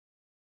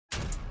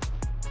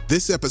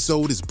This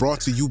episode is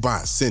brought to you by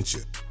Essentia.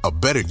 A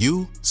better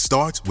you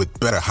starts with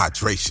better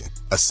hydration.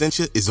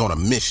 Essentia is on a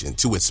mission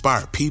to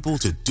inspire people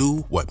to do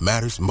what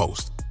matters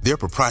most. Their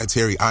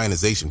proprietary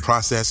ionization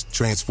process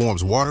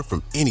transforms water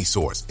from any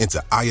source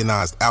into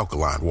ionized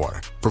alkaline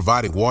water,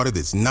 providing water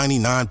that's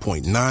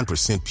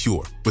 99.9%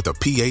 pure with a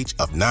pH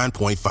of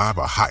 9.5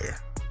 or higher.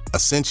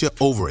 Essentia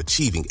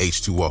overachieving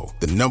H2O,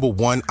 the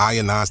 #1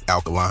 ionized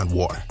alkaline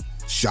water.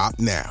 Shop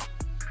now.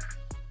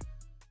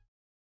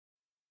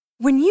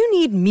 When you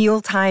need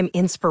mealtime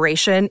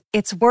inspiration,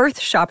 it's worth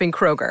shopping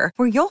Kroger,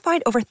 where you'll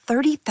find over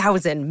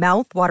 30,000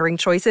 mouth-watering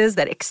choices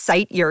that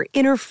excite your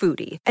inner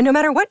foodie. And no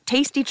matter what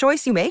tasty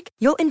choice you make,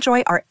 you'll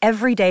enjoy our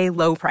everyday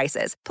low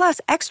prices, plus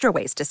extra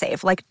ways to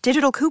save, like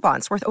digital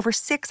coupons worth over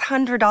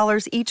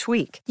 $600 each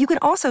week. You can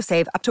also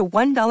save up to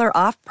 $1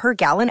 off per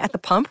gallon at the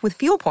pump with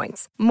fuel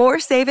points. More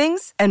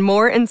savings and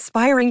more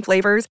inspiring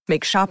flavors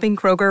make shopping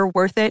Kroger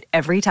worth it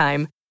every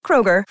time.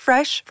 Kroger,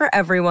 fresh for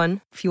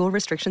everyone. Fuel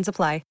restrictions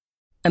apply.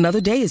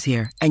 Another day is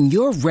here, and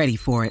you're ready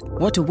for it.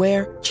 What to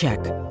wear? Check.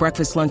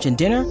 Breakfast, lunch, and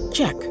dinner?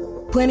 Check.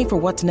 Planning for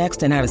what's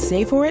next and how to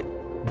save for it?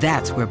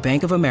 That's where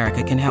Bank of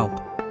America can help.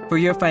 For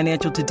your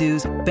financial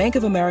to-dos, Bank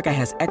of America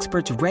has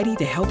experts ready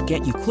to help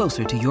get you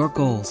closer to your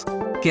goals.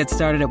 Get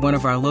started at one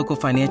of our local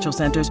financial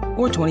centers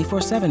or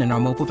 24/7 in our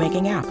mobile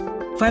banking app.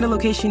 Find a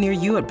location near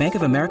you at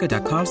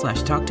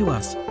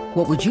bankofamerica.com/talktous.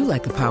 What would you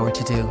like the power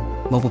to do?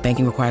 Mobile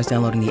banking requires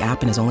downloading the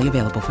app and is only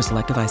available for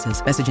select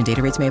devices. Message and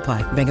data rates may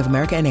apply. Bank of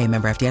America N.A.,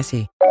 member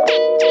FDIC.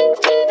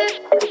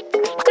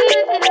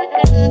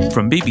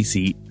 From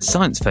BBC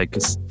Science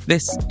Focus,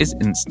 this is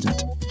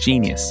Instant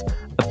Genius,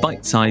 a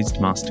bite-sized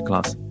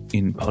masterclass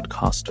in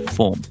podcast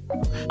form.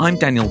 I'm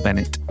Daniel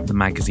Bennett, the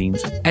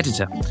magazine's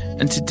editor,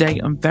 and today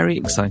I'm very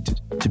excited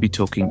to be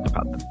talking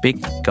about the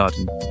Big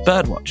Garden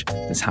Birdwatch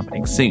that's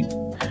happening soon.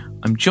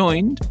 I'm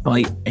joined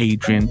by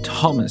Adrian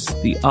Thomas,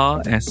 the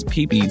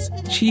RSPB's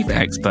chief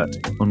expert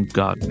on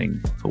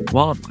gardening for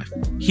wildlife.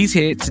 He's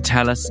here to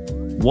tell us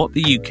what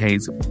the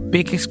UK's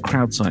biggest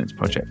crowd science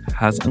project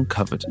has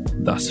uncovered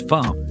thus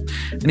far.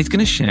 And he's going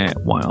to share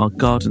why our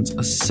gardens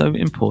are so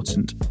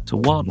important to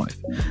wildlife,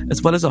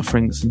 as well as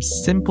offering some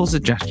simple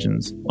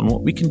suggestions on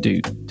what we can do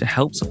to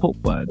help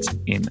support birds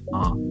in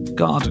our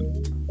garden.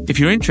 If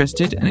you're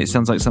interested and it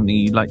sounds like something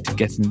you'd like to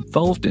get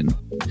involved in,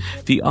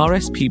 the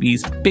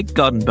RSPB's Big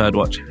Garden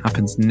Birdwatch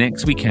happens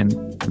next weekend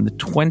from the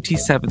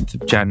 27th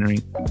of January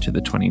to the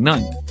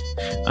 29th,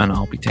 and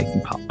I'll be taking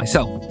part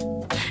myself.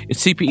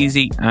 It's super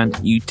easy and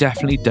you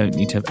definitely don't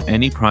need to have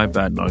any prior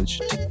bird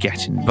knowledge to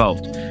get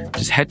involved.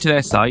 Just head to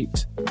their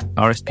site,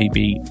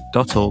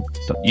 rspb.org.uk,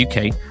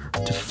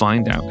 to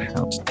find out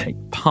how to take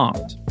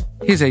part.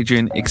 Here's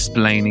Adrian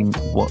explaining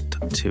what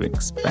to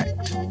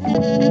expect.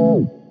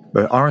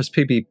 The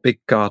RSPB Big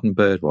Garden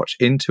Birdwatch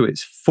into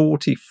its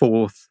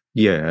 44th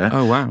year.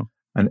 Oh, wow.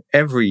 And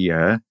every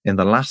year, in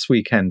the last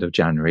weekend of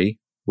January,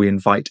 we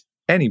invite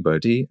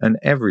anybody and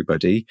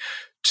everybody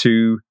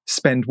to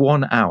spend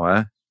 1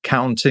 hour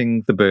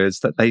counting the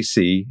birds that they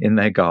see in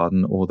their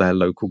garden or their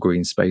local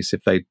green space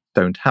if they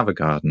don't have a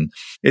garden.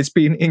 It's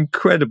been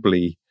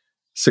incredibly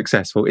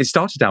successful. It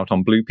started out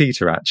on Blue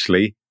Peter,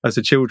 actually, as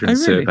a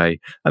children's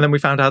survey. And then we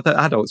found out that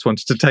adults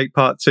wanted to take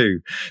part too.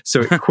 So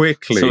it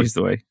quickly... It's always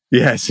the way.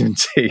 Yes,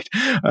 indeed.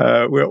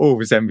 We're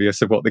always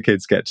envious of what the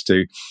kids get to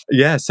do.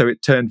 Yeah, so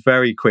it turned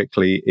very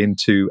quickly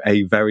into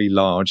a very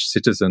large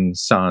citizen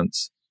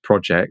science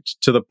project,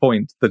 to the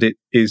point that it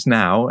is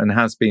now, and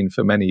has been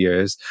for many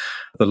years,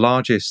 the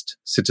largest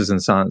citizen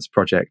science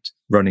project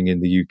running in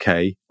the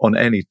UK on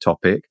any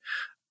topic,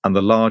 and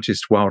the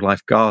largest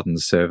wildlife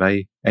gardens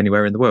survey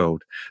anywhere in the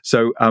world.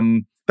 So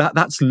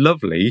that's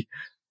lovely.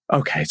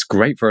 Okay, it's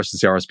great for us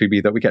as the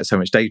RSPB that we get so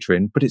much data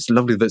in, but it's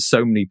lovely that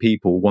so many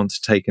people want to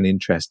take an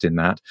interest in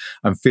that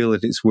and feel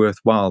that it's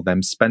worthwhile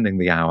them spending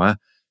the hour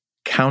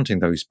counting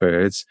those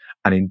birds,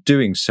 and in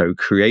doing so,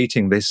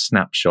 creating this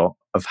snapshot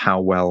of how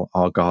well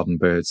our garden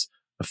birds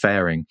are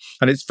faring.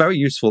 And it's very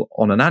useful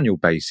on an annual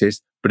basis,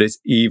 but it's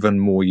even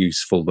more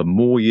useful the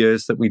more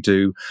years that we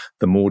do,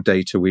 the more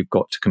data we've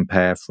got to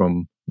compare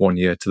from one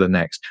year to the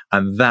next.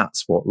 And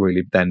that's what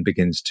really then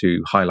begins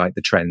to highlight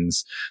the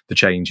trends, the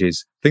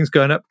changes, things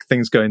going up,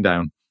 things going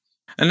down.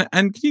 And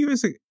can you give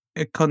us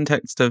a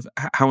context of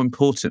how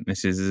important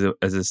this is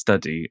as a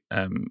study?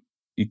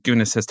 You've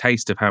given us a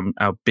taste of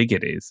how big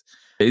it is.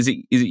 Is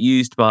it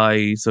used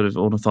by sort of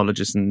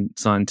ornithologists and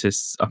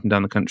scientists up and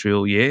down the country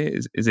all year?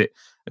 Is it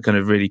a kind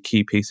of really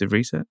key piece of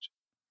research?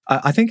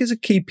 I think it's a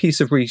key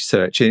piece of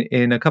research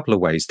in a couple of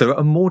ways. There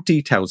are more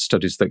detailed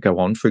studies that go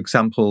on. For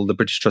example, the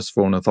British Trust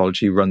for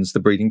Ornithology runs the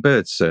Breeding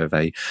Birds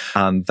Survey,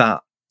 and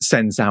that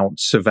sends out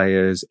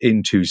surveyors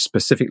into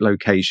specific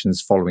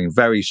locations following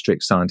very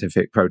strict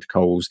scientific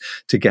protocols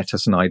to get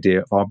us an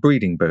idea of our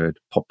breeding bird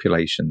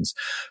populations.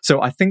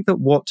 So I think that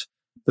what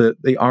the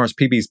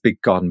RSPB's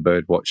Big Garden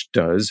Birdwatch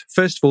does,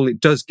 first of all, it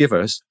does give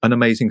us an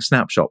amazing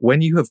snapshot.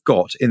 When you have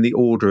got in the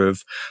order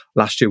of,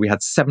 last year we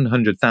had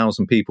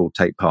 700,000 people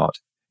take part.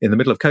 In the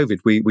middle of COVID,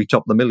 we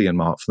topped the 1 million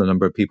mark for the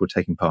number of people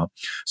taking part.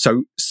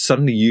 So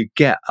suddenly you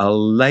get a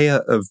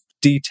layer of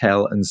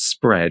detail and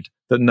spread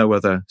that no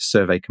other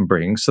survey can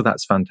bring. So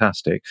that's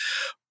fantastic.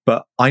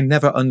 But I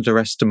never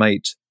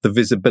underestimate the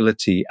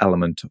visibility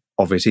element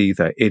of it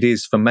either. It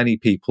is, for many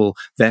people,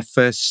 their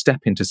first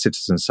step into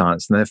citizen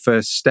science and their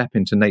first step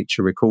into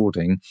nature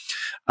recording.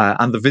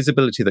 And the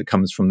visibility that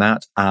comes from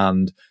that,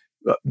 and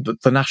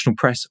the national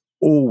press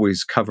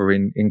always cover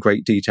in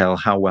great detail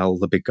how well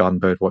the Big Garden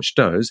Birdwatch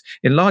does,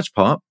 in large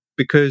part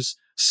because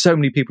so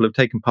many people have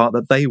taken part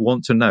that they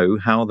want to know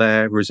how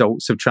their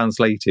results have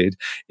translated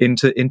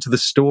into the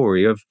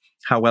story of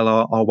how well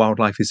our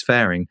wildlife is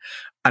faring.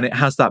 And it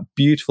has that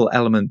beautiful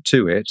element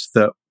to it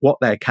that what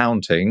they're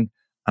counting,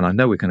 and I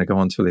know we're going to go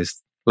on to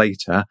this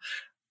later,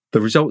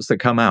 the results that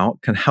come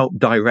out can help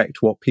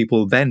direct what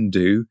people then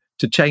do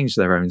to change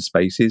their own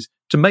spaces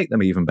to make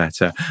them even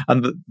better.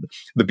 And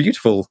the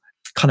beautiful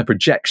kind of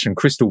projection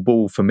crystal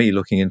ball for me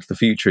looking into the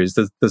future is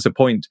there's a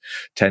point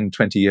 10,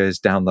 20 years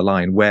down the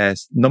line where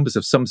numbers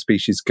of some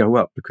species go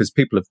up because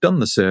people have done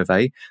the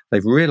survey,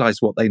 they've realized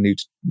what they need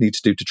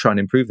to do to try and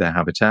improve their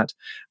habitat,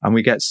 and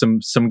we get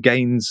some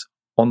gains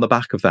on the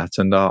back of that,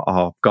 and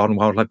our garden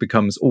wildlife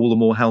becomes all the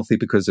more healthy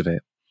because of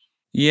it.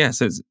 Yeah,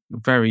 so it's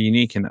very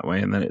unique in that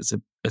way, and then it's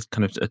a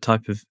kind of a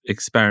type of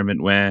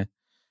experiment where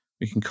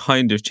we can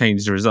kind of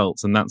change the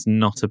results, and that's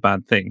not a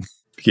bad thing.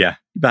 Yeah,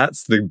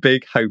 that's the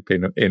big hope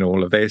in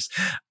all of this.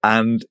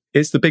 And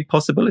it's the big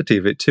possibility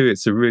of it too.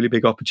 It's a really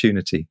big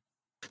opportunity.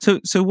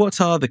 So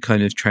what are the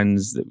kind of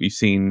trends that we've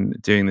seen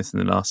doing this in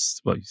the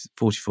last,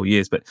 44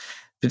 years, but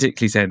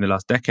particularly say in the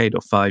last decade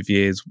or 5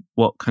 years?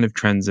 What kind of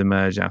trends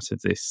emerge out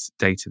of this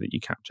data that you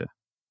capture?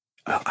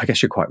 I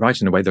guess you're quite right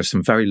in a way. There's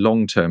some very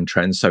long-term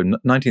trends. So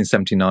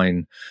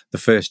 1979, the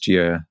first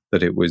year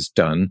that it was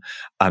done,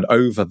 and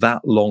over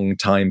that long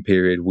time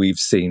period, we've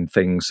seen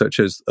things such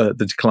as the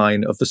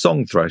decline of the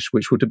song thrush,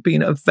 which would have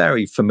been a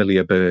very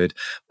familiar bird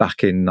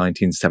back in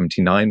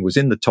 1979, was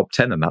in the top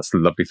 10. And that's the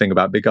lovely thing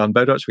about Big Garden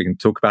Birdwatch. We can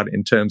talk about it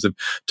in terms of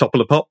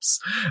topple of pops.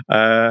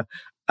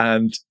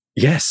 And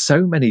yes,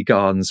 so many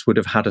gardens would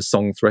have had a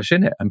song thrush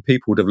in it, and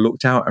people would have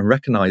looked out and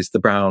recognised the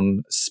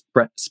brown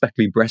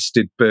speckly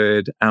breasted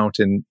bird out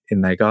in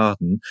their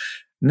garden.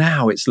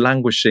 Now it's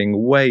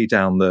languishing way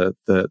down the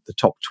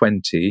top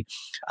 20,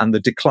 and the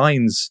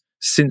declines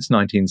since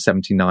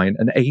 1979,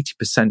 an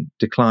 80%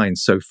 decline.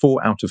 So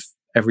 4 out of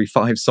every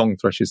 5 song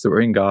thrushes that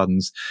were in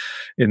gardens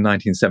in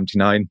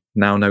 1979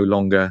 now no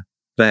longer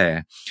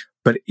there.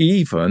 But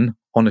even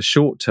on a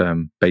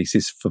short-term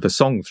basis for the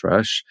song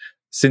thrush,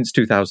 since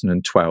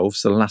 2012,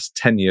 so the last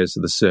 10 years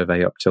of the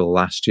survey up till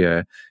last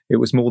year, it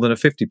was more than a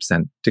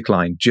 50%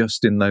 decline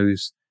just in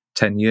those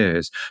 10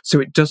 years. So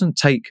it doesn't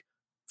take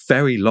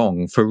very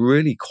long for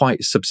really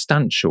quite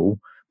substantial,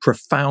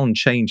 profound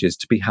changes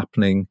to be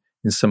happening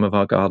in some of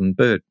our garden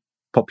bird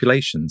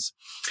populations.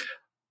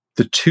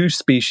 The 2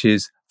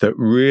 species that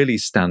really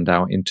stand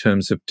out in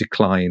terms of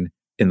decline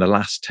in the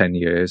last 10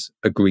 years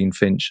are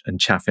greenfinch and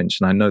chaffinch.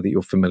 And I know that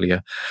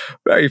you're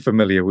very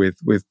familiar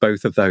with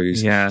both of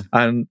those. Yeah.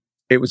 And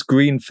it was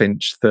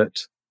greenfinch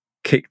that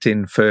kicked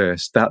in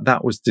first.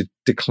 That was the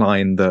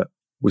decline that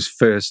was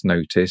first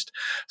noticed.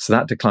 So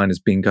that decline has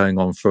been going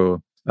on for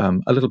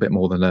a little bit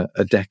more than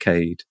a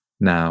decade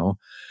now,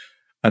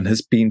 and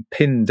has been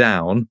pinned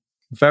down,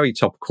 very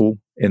topical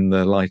in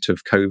the light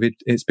of COVID.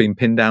 It's been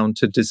pinned down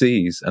to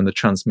disease and the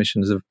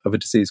transmissions of a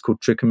disease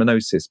called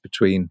trichomoniasis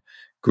between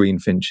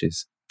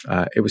greenfinches.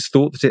 It was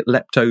thought that it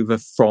leapt over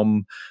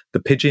from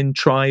the pigeon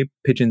tribe,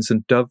 pigeons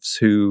and doves,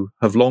 who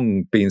have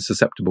long been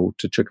susceptible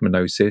to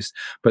trichomoniasis,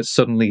 but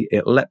suddenly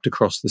it leapt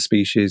across the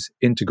species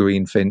into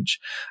greenfinch,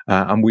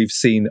 and we've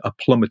seen a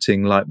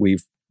plummeting like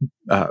we've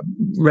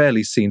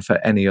rarely seen for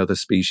any other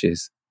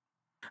species.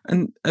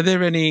 And are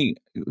there any,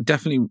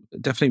 definitely,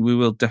 we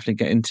will definitely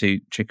get into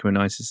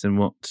trichomoniasis and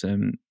what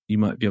you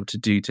might be able to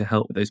do to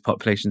help those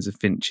populations of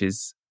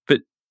finches.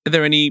 But are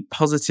there any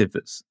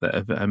positives that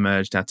have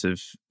emerged out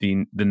of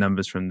the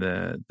numbers from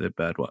the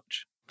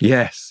Birdwatch?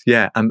 Yes,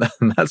 yeah, and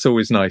that's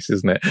always nice,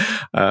 isn't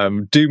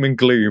it? Doom and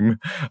gloom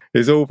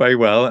is all very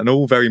well and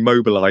all very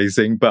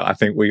mobilising, but I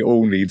think we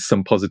all need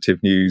some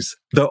positive news.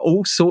 There are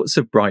all sorts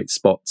of bright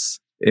spots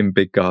in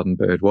Big Garden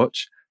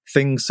Birdwatch.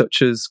 Things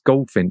such as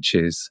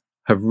goldfinches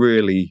have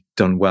really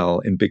done well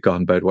in Big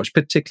Garden Birdwatch,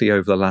 particularly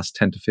over the last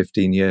 10 to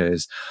 15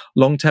 years.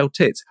 Long-tailed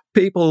tits,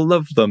 people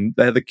love them.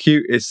 They're the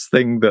cutest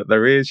thing that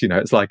there is. You know,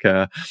 it's like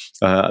a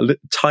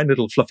tiny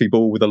little fluffy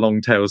ball with a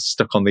long tail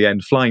stuck on the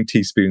end. Flying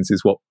teaspoons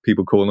is what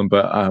people call them,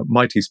 but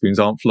my teaspoons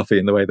aren't fluffy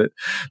in the way that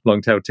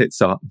long-tailed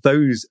tits are.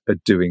 Those are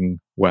doing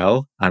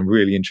well, and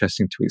really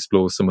interesting to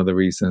explore some of the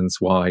reasons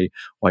why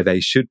they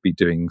should be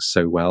doing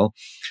so well.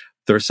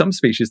 There are some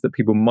species that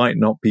people might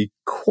not be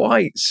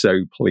quite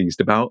so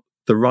pleased about.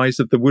 The rise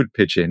of the wood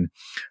pigeon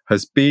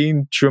has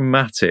been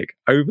dramatic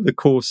over the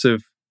course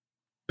of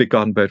Big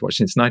Garden Birdwatch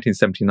since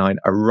 1979,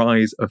 a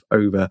rise of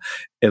over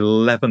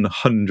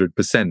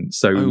 1,100%.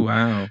 So oh,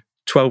 wow.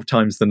 12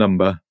 times the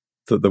number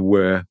that there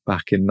were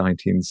back in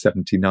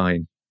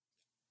 1979.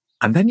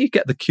 And then you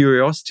get the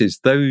curiosities,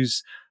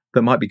 those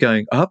that might be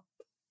going up,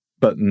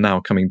 but now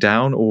coming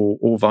down,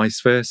 or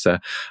vice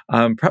versa.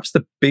 Perhaps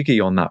the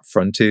biggie on that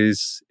front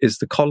is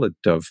the collared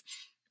dove.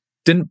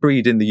 Didn't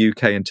breed in the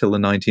UK until the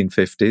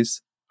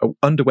 1950s.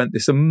 Underwent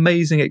this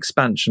amazing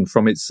expansion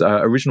from its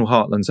original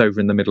heartlands over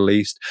in the Middle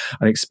East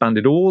and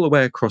expanded all the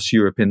way across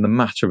Europe in the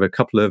matter of a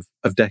couple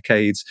of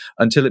decades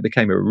until it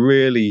became a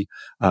really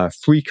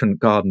frequent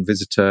garden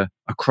visitor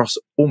across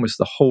almost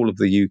the whole of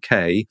the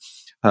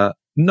UK.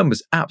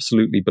 Numbers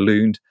absolutely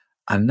ballooned.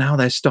 And now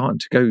they're starting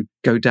to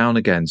go down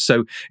again.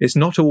 So it's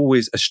not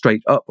always a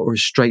straight up or a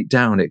straight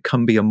down. It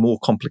can be a more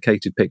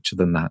complicated picture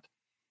than that.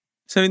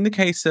 So in the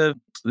case of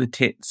the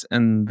tits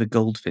and the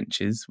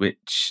goldfinches,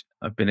 which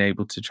I've been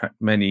able to track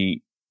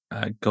many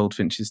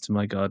goldfinches to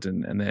my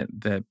garden, and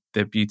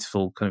they're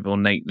beautiful, kind of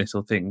ornate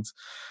little things.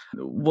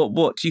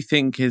 What do you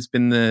think has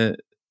been the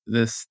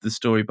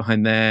story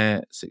behind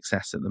their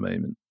success at the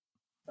moment?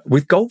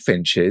 With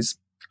goldfinches,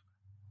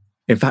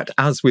 in fact,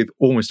 as with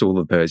almost all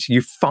the birds,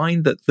 you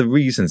find that the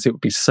reasons, it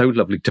would be so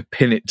lovely to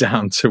pin it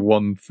down to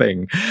one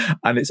thing.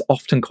 And it's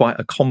often quite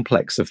a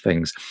complex of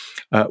things.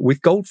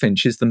 With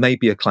goldfinches, there may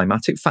be a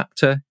climatic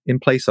factor in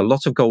place. A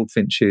lot of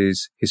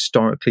goldfinches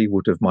historically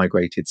would have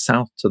migrated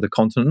south to the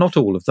continent. Not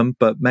all of them,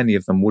 but many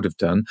of them would have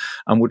done,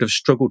 and would have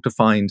struggled to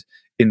find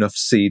enough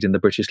seed in the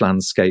British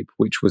landscape,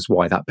 which was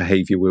why that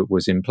behaviour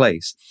was in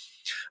place.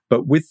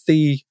 But with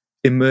the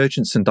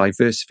emergence and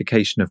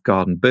diversification of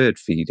garden bird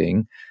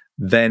feeding,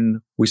 then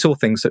we saw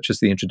things such as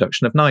the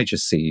introduction of Niger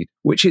seed,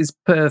 which is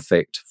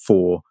perfect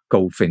for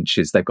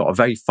goldfinches. They've got a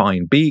very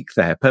fine beak.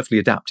 They're perfectly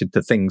adapted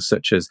to things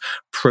such as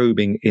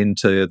probing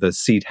into the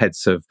seed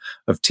heads of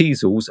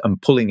teasels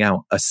and pulling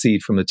out a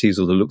seed from the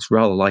teasel that looks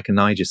rather like a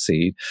Niger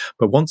seed.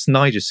 But once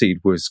Niger seed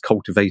was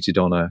cultivated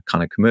on a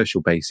kind of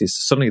commercial basis,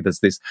 suddenly there's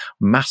this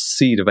mass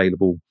seed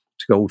available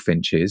to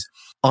goldfinches.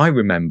 I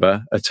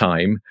remember a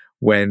time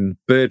when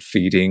bird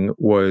feeding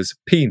was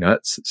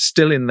peanuts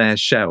still in their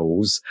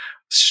shells,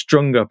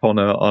 strung up on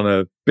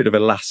a bit of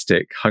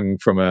elastic hung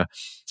from a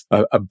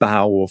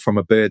bough or from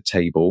a bird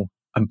table.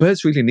 And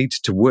birds really needed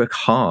to work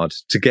hard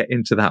to get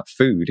into that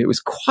food. It was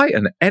quite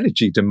an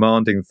energy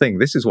demanding thing.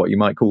 This is what you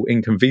might call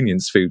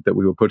inconvenience food that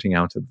we were putting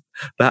out at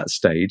that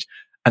stage.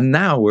 And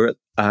now we're at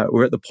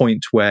the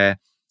point where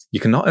you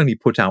can not only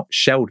put out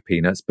shelled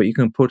peanuts, but you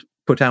can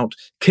put out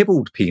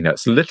kibbled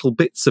peanuts, little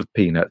bits of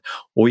peanut,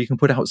 or you can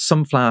put out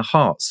sunflower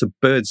hearts. So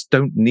birds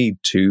don't need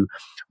to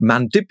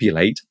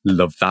mandibulate.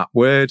 Love that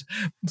word.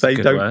 They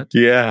don't. Word.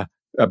 Yeah.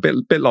 A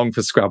bit long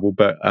for Scrabble,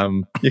 but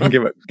you can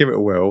give it a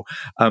whirl.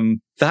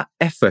 That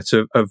effort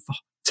of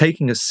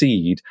taking a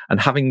seed and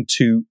having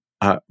to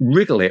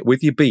wriggle it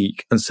with your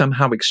beak and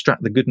somehow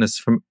extract the goodness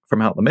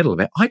from out the middle of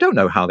it. I don't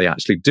know how they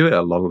actually do it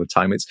a lot of the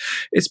time.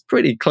 It's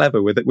pretty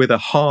clever with a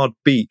hard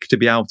beak to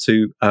be able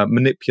to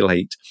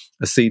manipulate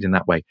a seed in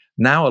that way.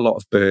 Now a lot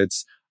of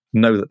birds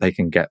know that they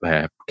can get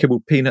their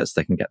kibbled peanuts,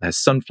 they can get their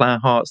sunflower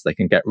hearts, they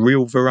can get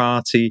real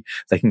variety,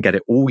 they can get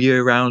it all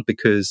year round,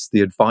 because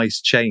the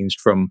advice changed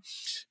from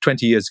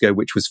 20 years ago,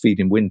 which was feed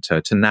in winter,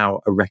 to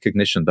now a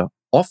recognition that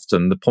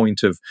often the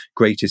point of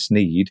greatest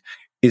need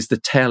is the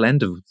tail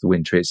end of the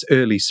winter. It's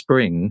early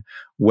spring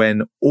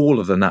when all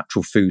of the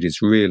natural food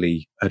is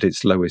really at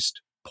its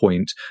lowest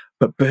point,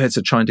 but birds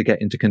are trying to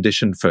get into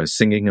condition for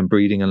singing and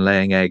breeding and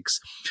laying eggs.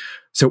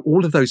 So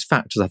all of those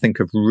factors, I think,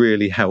 have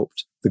really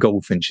helped the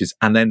goldfinches.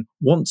 And then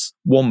once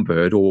one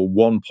bird or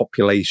one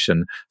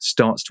population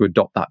starts to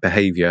adopt that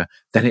behavior,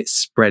 then it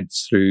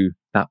spreads through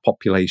that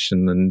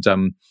population, and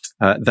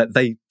that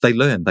they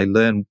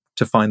learn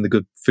to find the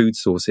good food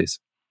sources.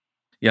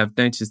 Yeah, I've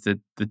noticed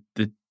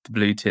the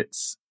blue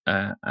tits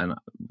and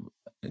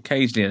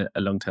occasionally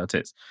a long-tailed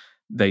tits,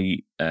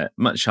 they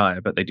much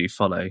higher, but they do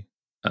follow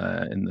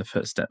in the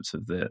footsteps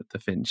of the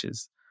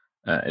finches,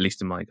 at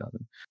least in my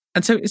garden.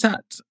 And so is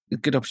that a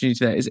good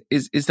opportunity there?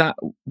 Is that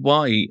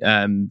why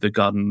the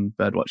garden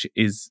birdwatch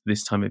is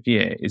this time of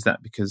year? Is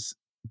that because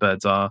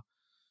birds are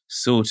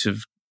sort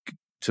of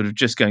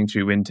just going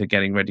through winter,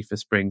 getting ready for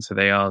spring, so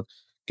they are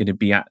going to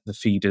be at the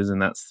feeders,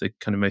 and that's the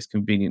kind of most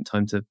convenient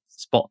time to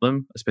spot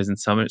them? I suppose in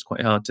summer it's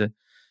quite hard to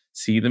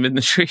see them in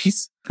the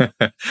trees.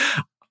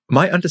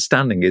 My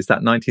understanding is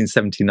that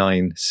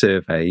 1979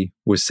 survey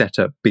was set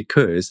up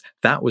because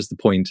that was the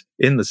point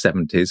in the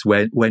 70s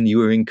when you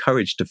were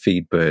encouraged to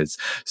feed birds.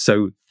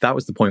 So that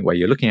was the point where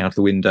you're looking out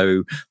the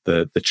window,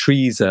 the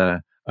trees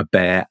are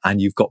bare,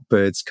 and you've got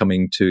birds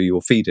coming to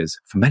your feeders.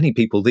 For many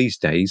people these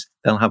days,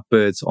 they'll have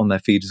birds on their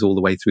feeders all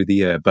the way through the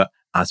year. But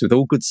as with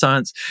all good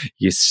science,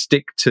 you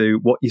stick to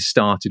what you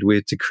started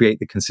with to create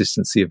the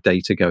consistency of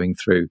data going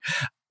through.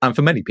 And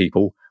for many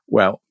people,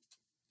 well,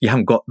 you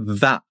haven't got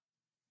that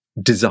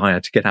desire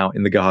to get out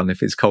in the garden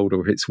if it's cold or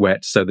if it's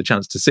wet. So the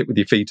chance to sit with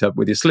your feet up,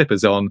 with your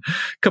slippers on,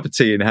 cup of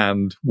tea in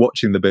hand,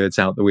 watching the birds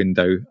out the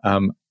window.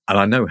 And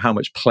I know how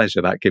much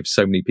pleasure that gives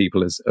so many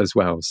people as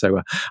well.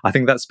 So I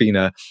think that's been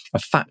a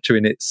factor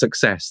in its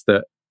success,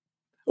 that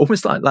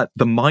almost like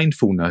the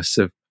mindfulness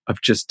of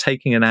just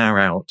taking an hour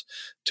out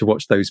to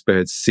watch those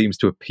birds seems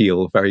to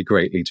appeal very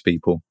greatly to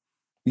people.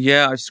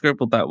 Yeah, I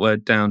scribbled that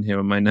word down here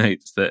on my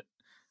notes, that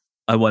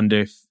I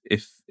wonder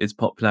if its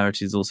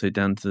popularity is also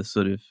down to the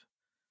sort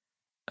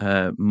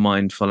of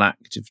mindful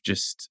act of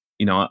just,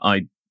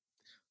 I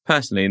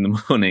personally in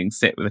the morning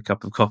sit with a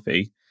cup of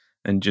coffee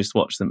and just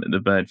watch them at the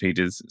bird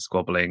feeders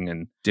squabbling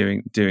and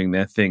doing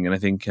their thing. And I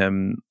think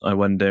I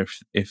wonder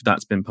if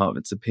that's been part of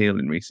its appeal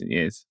in recent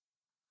years.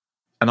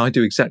 And I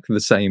do exactly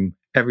the same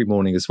every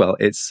morning as well.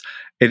 It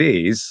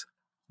is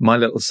my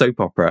little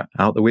soap opera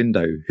out the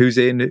window. Who's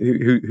in?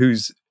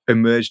 Who's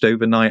emerged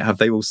overnight? Have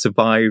they all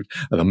survived?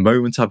 At the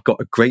moment, I've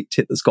got a great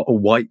tit that's got a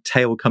white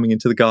tail coming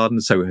into the garden.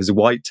 So has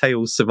white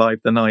tails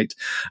survived the night?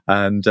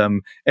 And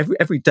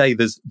every day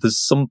there's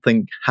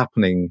something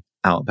happening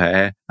out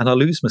there, and I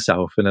lose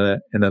myself in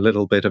a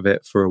little bit of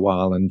it for a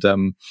while. And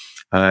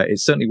it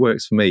certainly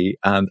works for me.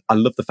 And I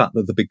love the fact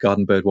that the Big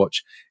Garden Birdwatch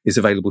is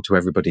available to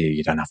everybody.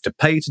 You don't have to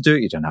pay to do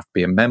it. You don't have to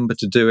be a member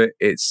to do it.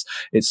 It's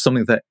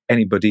something that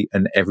anybody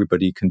and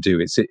everybody can do.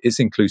 It's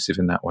inclusive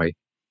in that way.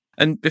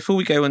 And before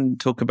we go and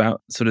talk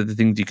about sort of the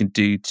things you can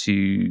do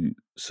to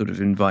sort of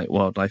invite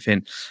wildlife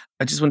in,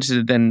 I just wanted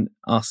to then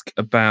ask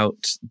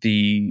about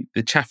the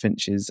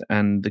chaffinches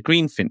and the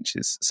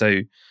greenfinches.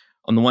 So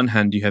on the one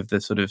hand, you have the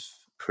sort of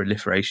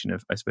proliferation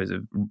of, I suppose,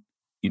 of,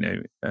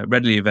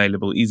 readily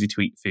available, easy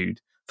to eat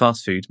food,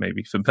 fast food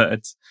maybe for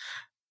birds.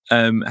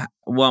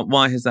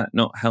 Why has that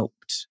not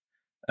helped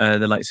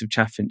the likes of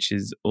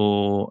chaffinches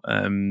or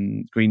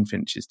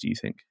greenfinches, do you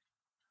think?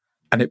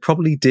 And it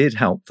probably did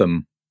help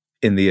them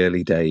in the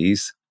early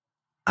days,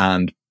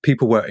 and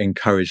people were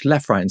encouraged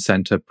left, right and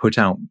centre, put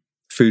out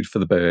food for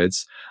the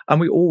birds. And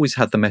we always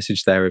had the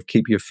message there of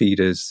keep your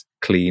feeders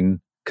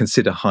clean,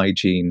 consider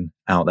hygiene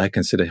out there,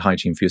 consider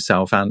hygiene for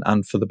yourself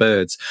and for the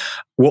birds.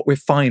 What we're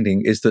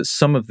finding is that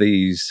some of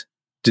these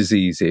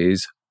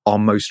diseases are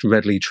most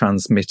readily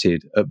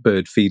transmitted at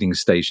bird feeding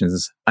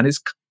stations. And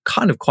it's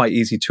kind of quite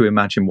easy to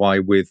imagine why,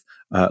 with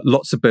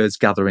lots of birds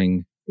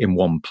gathering in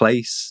one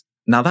place.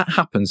 Now, that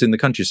happens in the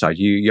countryside.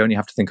 You only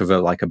have to think of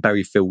a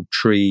berry-filled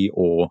tree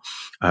or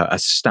a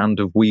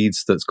stand of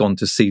weeds that's gone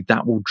to seed.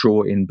 That will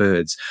draw in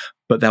birds,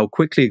 but they'll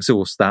quickly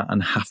exhaust that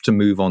and have to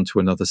move on to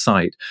another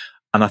site.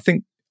 And I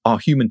think our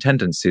human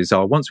tendencies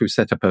are, once we've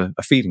set up a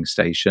feeding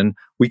station,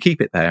 we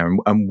keep it there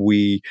and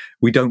we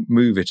don't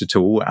move it at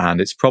all.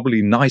 And it's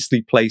probably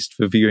nicely placed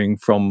for viewing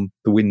from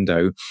the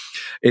window.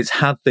 It's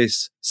had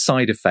this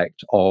side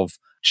effect of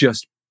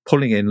just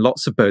pulling in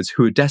lots of birds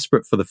who are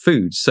desperate for the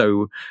food.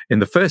 So in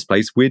the first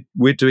place,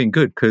 we're doing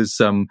good because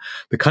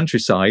the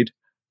countryside,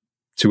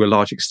 to a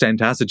large extent,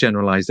 as a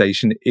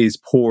generalization, is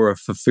poorer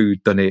for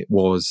food than it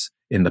was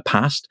in the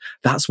past.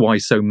 That's why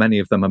so many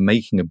of them are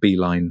making a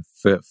beeline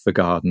for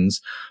gardens.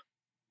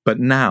 But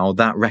now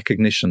that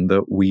recognition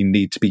that we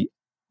need to be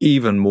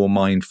even more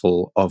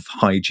mindful of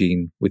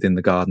hygiene within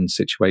the garden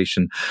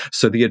situation.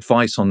 So the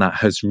advice on that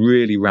has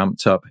really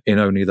ramped up in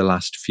only the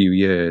last few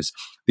years.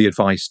 The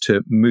advice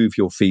to move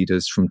your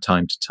feeders from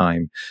time to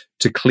time,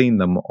 to clean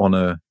them on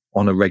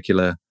a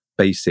regular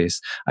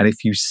basis. And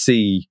if you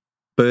see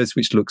birds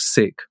which look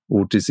sick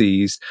or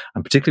diseased,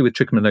 and particularly with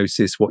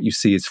trichomoniasis, what you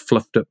see is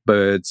fluffed up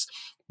birds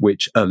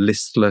which are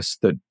listless,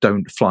 that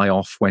don't fly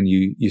off when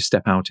you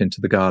step out into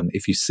the garden.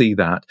 If you see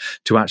that,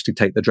 to actually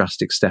take the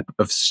drastic step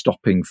of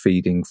stopping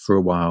feeding for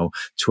a while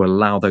to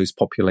allow those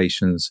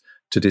populations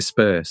to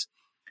disperse.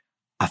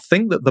 I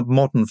think that the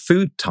modern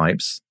food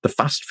types, the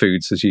fast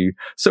foods, as you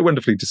so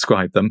wonderfully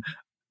describe them,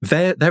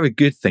 they're a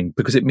good thing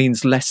because it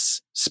means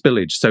less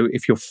spillage. So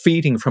if you're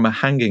feeding from a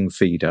hanging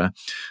feeder,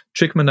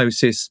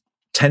 trichomoniasis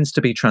tends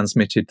to be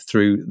transmitted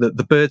through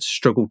the birds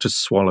struggle to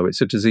swallow. It's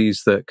a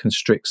disease that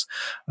constricts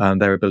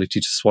their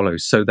ability to swallow.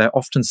 So they're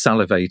often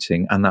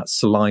salivating, and that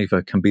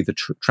saliva can be the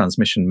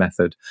transmission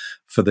method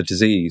for the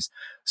disease.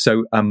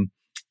 So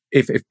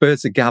if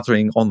birds are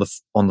gathering on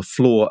the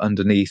floor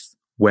underneath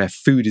where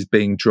food is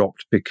being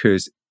dropped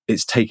because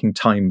it's taking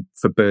time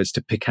for birds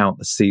to pick out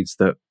the seeds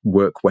that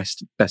work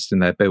best in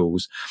their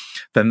bills,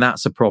 then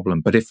that's a problem.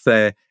 But if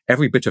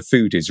every bit of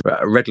food is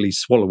readily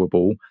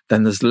swallowable,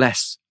 then there's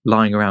less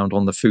lying around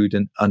on the food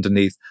and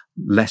underneath,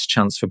 less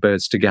chance for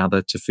birds to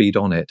gather to feed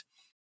on it.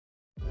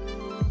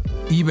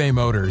 eBay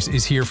Motors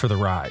is here for the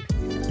ride.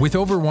 With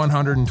over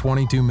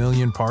 122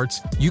 million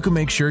parts, you can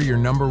make sure your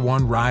number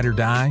one ride or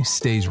die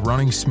stays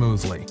running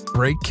smoothly.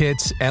 Brake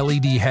kits,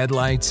 LED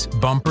headlights,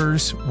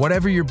 bumpers,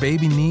 whatever your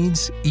baby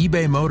needs,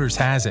 eBay Motors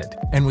has it.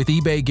 And with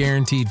eBay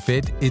Guaranteed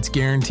Fit, it's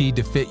guaranteed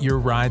to fit your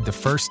ride the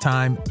first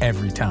time,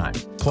 every time.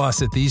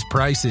 Plus, at these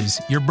prices,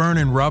 you're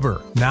burning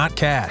rubber, not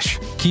cash.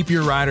 Keep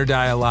your ride or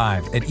die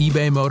alive at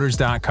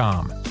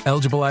ebaymotors.com.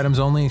 Eligible items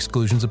only.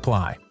 Exclusions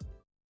apply.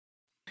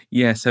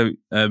 Yeah, so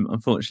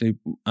unfortunately,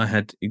 I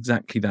had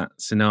exactly that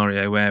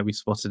scenario where we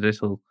spotted a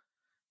little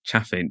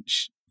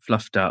chaffinch,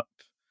 fluffed up,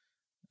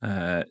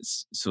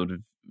 sort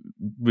of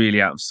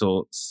really out of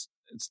sorts,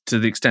 to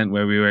the extent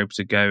where we were able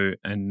to go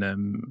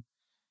and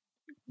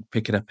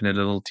pick it up in a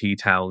little tea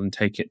towel and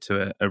take it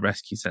to a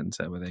rescue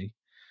centre where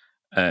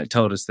they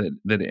told us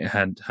that it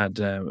had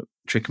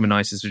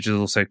trichomoniasis, which is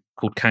also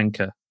called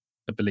canker,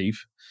 I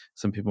believe.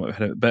 Some people might have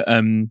heard of it. But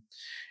and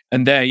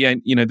there, yeah,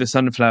 the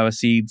sunflower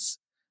seeds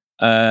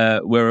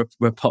we're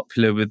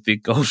popular with the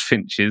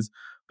goldfinches,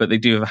 but they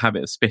do have a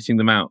habit of spitting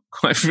them out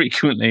quite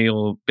frequently,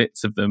 or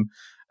bits of them.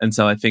 And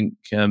so I think,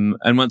 and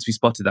once we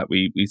spotted that,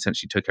 we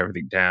essentially took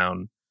everything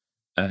down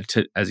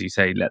to, as you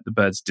say, let the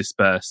birds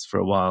disperse for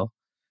a while.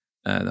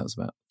 That was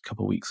about a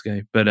couple of weeks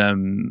ago. But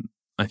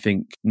I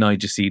think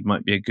Niger seed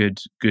might be a good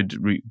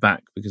route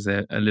back, because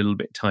they're a little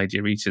bit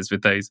tidier eaters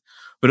with those.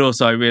 But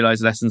also I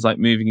realised lessons like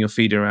moving your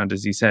feeder around,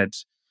 as you said,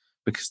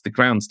 because the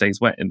ground stays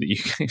wet in the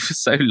UK for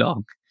so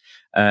long.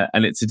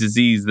 And it's a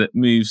disease that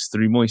moves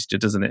through moisture,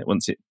 doesn't it?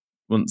 Once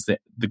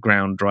the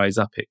ground dries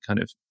up, it kind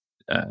of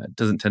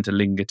doesn't tend to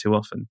linger too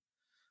often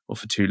or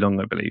for too long,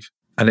 I believe.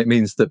 And it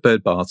means that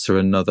bird baths are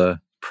another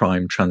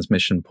prime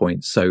transmission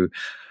point. So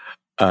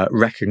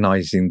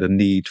recognizing the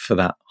need for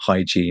that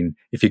hygiene.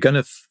 If you're going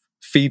to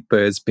feed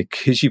birds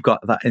because you've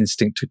got that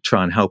instinct to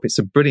try and help, it's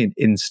a brilliant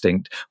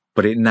instinct,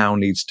 but it now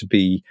needs to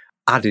be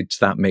added to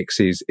that mix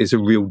is a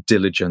real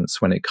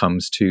diligence when it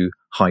comes to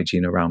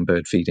hygiene around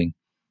bird feeding.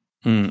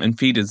 And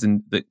feeders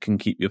that can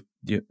keep your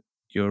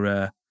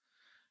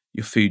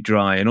food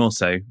dry. And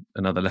also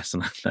another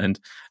lesson I learned,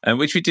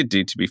 which we did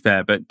do, to be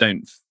fair, but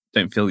don't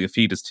fill your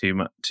feeders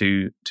too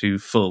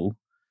full,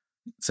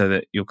 so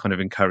that you're kind of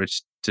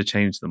encouraged to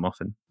change them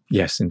often.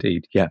 Yes,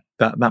 indeed. Yeah,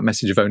 that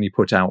message of only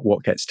put out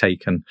what gets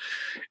taken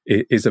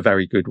is a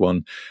very good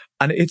one.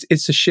 And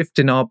it's a shift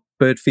in our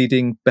bird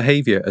feeding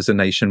behaviour as a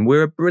nation.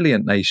 We're a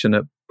brilliant nation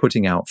at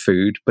putting out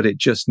food, but it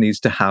just needs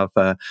to have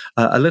a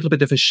little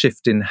bit of a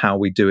shift in how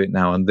we do it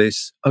now. And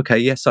this, okay,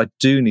 yes, I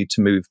do need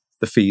to move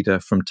the feeder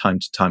from time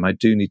to time. I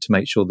do need to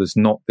make sure there's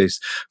not this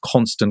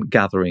constant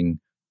gathering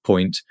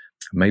point.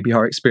 Maybe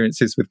our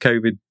experiences with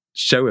COVID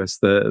show us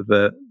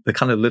the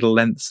kind of little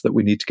lengths that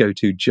we need to go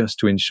to just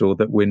to ensure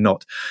that we're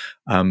not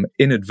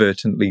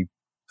inadvertently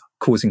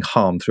causing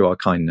harm through our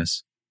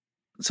kindness.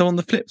 So on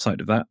the flip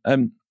side of that,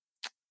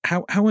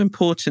 how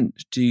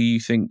important do you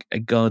think a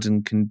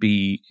garden can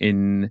be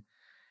in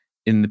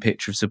the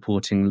picture of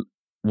supporting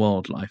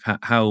wildlife?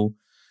 How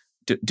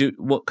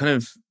what kind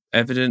of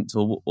evidence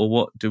or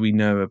what do we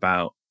know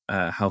about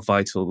how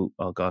vital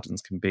our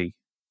gardens can be?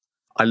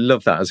 I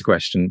love that as a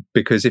question,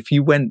 because if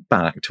you went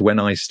back to when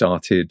I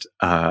started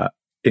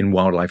in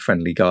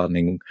wildlife-friendly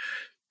gardening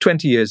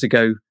 20 years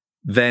ago,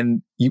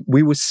 then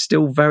we were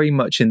still very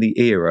much in the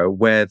era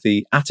where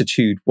the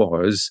attitude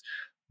was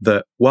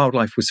that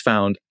wildlife was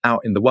found out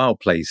in the wild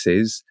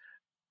places,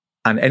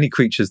 and any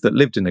creatures that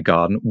lived in a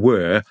garden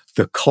were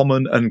the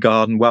common and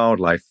garden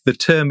wildlife. The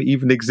term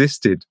even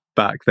existed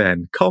back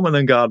then, common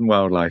and garden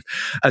wildlife,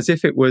 as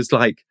if it was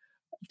like,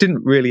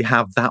 didn't really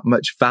have that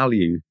much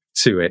value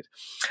to it.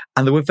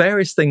 And there were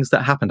various things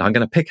that happened. I'm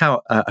going to pick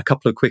out a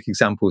couple of quick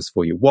examples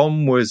for you.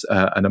 One was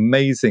an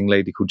amazing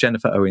lady called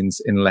Jennifer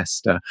Owens in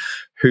Leicester,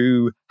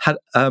 who had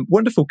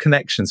wonderful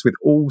connections with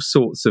all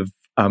sorts of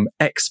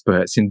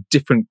experts in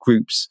different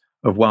groups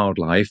of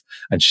wildlife.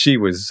 And she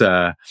was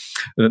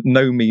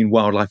no mean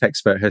wildlife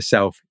expert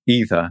herself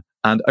either.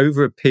 And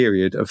over a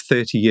period of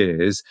 30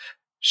 years,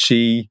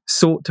 she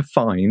sought to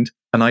find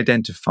and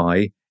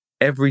identify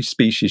every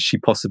species she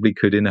possibly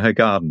could in her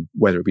garden,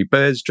 whether it be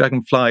birds,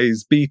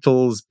 dragonflies,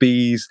 beetles,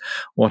 bees,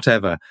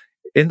 whatever.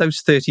 In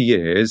those 30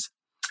 years,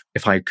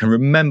 if I can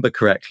remember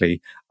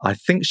correctly, I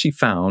think she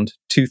found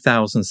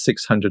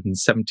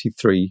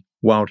 2,673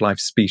 wildlife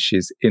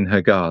species in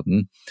her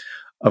garden,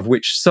 of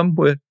which some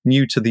were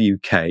new to the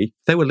UK.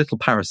 They were little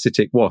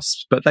parasitic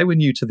wasps, but they were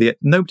new to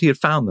nobody had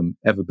found them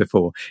ever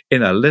before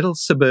in a little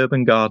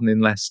suburban garden in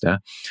Leicester.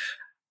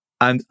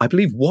 And I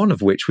believe one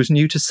of which was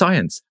new to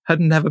science, had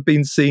never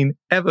been seen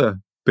ever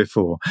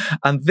before.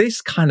 And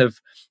this kind of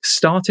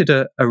started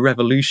a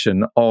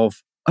revolution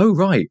of, oh,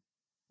 right,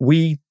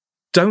 we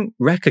don't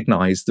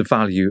recognize the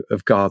value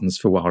of gardens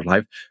for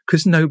wildlife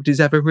because nobody's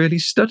ever really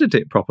studied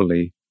it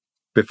properly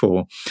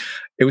before.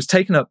 It was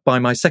taken up by,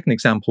 my second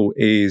example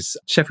is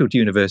Sheffield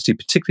University,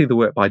 particularly the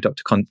work by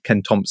Dr.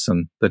 Ken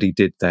Thompson that he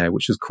did there,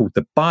 which was called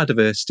the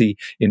Biodiversity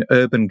in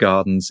Urban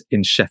Gardens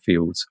in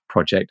Sheffield's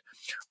project,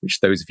 which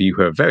those of you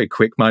who are very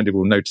quick-minded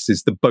will notice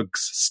is the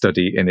BUGS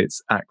study in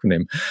its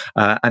acronym.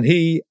 And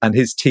he and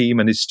his team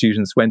and his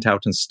students went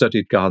out and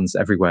studied gardens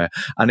everywhere.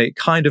 And it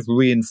kind of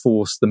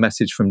reinforced the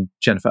message from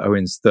Jennifer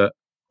Owens that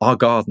our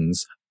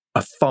gardens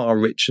are far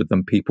richer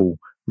than people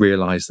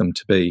realize them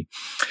to be.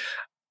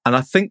 And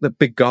I think that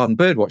Big Garden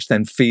Birdwatch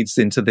then feeds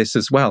into this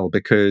as well,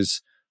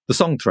 because the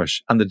song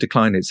thrush and the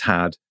decline it's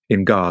had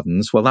in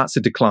gardens, well, that's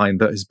a decline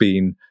that has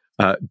been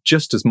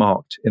just as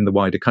marked in the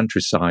wider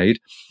countryside.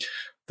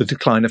 The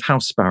decline of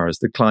house sparrows,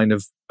 the decline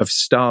of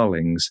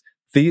starlings,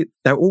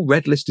 they're all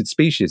red-listed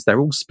species.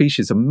 They're all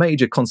species of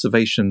major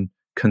conservation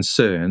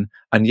concern,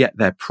 and yet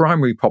their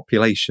primary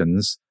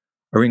populations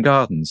are in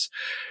gardens.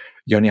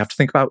 You only have to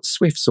think about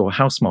swifts or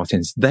house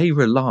martins. They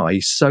rely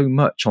so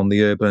much on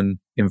the urban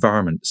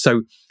environment.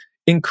 So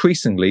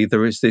increasingly,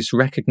 there is this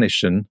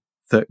recognition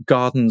that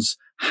gardens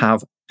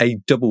have a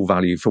double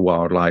value for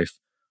wildlife.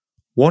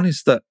 One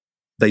is that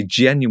they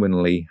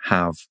genuinely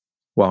have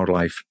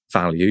wildlife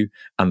value.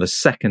 And the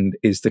second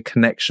is the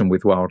connection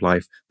with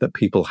wildlife that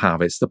people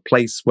have. It's the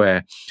place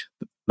where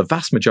the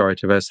vast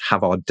majority of us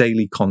have our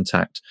daily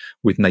contact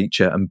with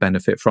nature and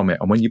benefit from it.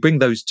 And when you bring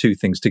those two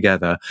things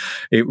together,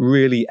 it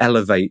really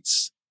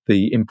elevates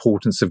the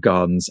importance of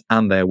gardens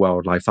and their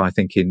wildlife, I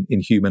think, in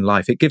human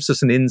life. It gives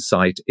us an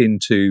insight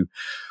into,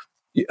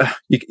 you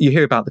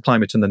hear about the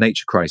climate and the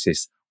nature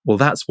crisis. Well,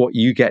 that's what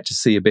you get to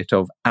see a bit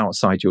of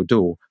outside your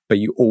door, but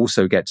you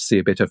also get to see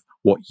a bit of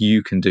what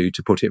you can do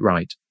to put it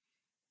right.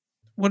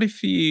 What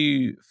if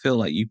you feel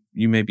like you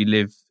maybe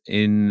live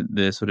in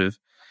the sort of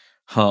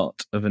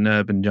heart of an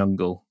urban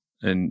jungle,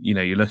 and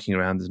you're looking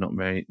around, there's not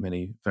very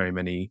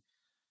many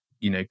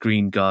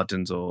green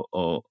gardens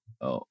or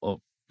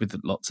with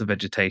lots of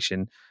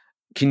vegetation?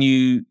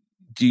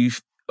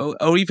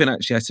 Or even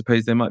actually, I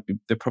suppose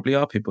there probably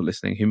are people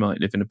listening who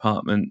might live in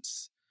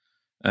apartments.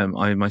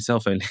 I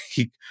myself only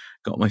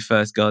got my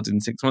first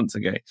garden 6 months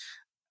ago.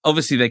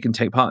 Obviously, they can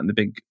take part in the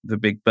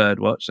big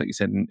Birdwatch, like you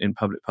said, in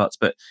public parks.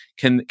 But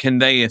can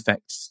they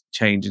affect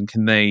change, and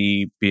can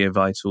they be a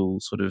vital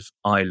sort of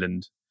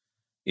island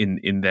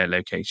in their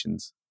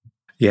locations?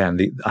 Yeah,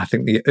 and I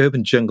think the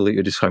urban jungle that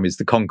you're describing is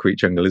the concrete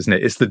jungle, isn't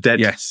it? It's the dead.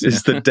 Yes,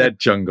 it's the dead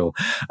jungle.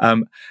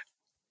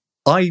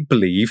 I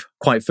believe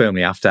quite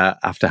firmly, after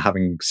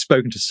having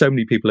spoken to so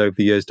many people over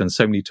the years, done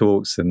so many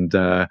talks and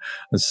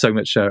so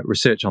much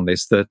research on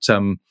this,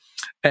 that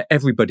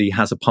everybody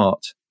has a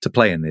part to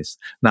play in this.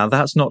 Now,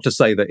 that's not to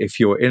say that if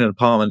you're in an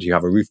apartment, you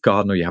have a roof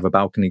garden or you have a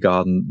balcony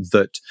garden,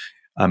 that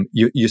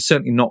you're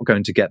certainly not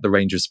going to get the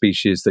range of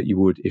species that you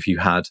would if you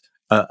had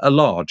a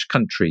large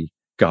country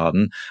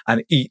garden,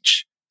 and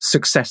each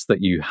success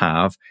that you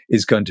have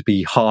is going to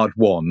be hard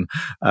won.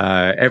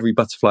 Every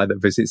butterfly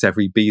that visits,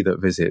 every bee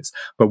that visits.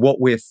 But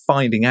what we're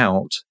finding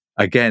out,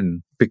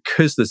 again,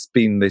 because there's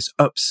been this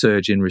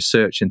upsurge in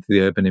research into the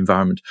urban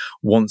environment,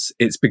 once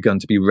it's begun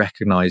to be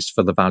recognised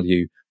for the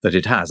value that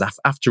it has.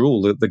 After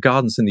all, the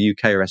gardens in the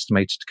UK are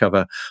estimated to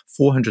cover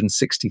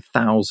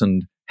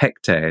 460,000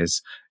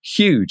 hectares.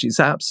 Huge.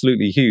 It's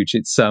absolutely huge.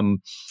 It's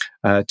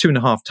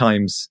 2.5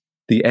 times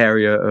the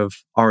area of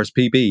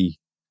RSPB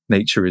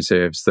nature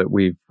reserves that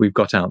we've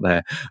got out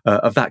there,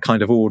 of that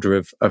kind of order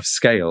of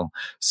scale.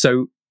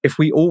 So if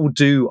we all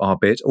do our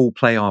bit, all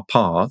play our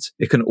part,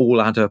 it can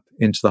all add up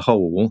into the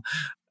whole.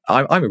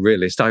 I'm a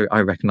realist. I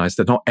recognise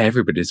that not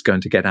everybody's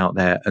going to get out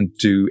there and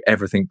do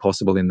everything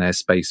possible in their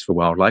space for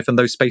wildlife, and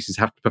those spaces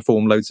have to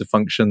perform loads of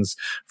functions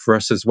for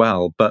us as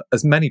well. But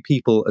as many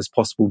people as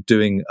possible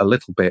doing a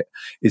little bit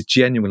is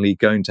genuinely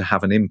going to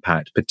have an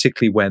impact,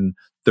 particularly when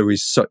there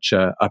is such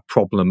a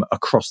problem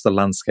across the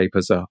landscape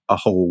as a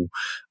whole,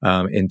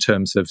 in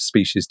terms of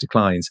species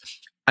declines.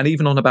 And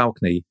even on a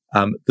balcony,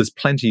 there's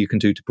plenty you can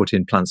do to put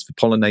in plants for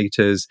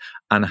pollinators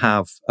and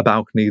have a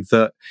balcony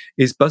that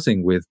is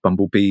buzzing with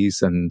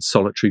bumblebees and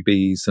solitary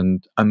bees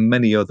and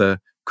many other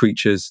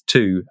creatures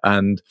too.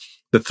 And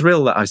the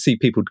thrill that I see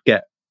people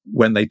get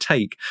when they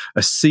take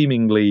a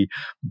seemingly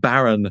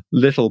barren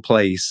little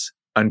place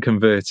and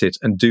convert it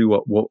and do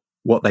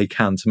what they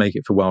can to make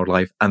it for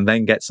wildlife, and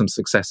then get some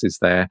successes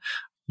there.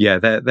 Yeah,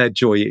 their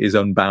joy is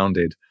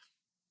unbounded.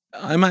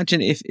 I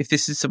imagine if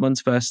this is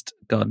someone's first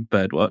garden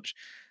birdwatch,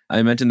 I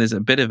imagine there's a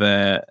bit of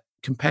a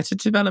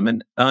competitive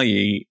element.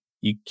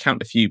 You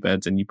count a few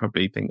birds and you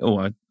probably think,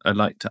 I'd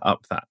like to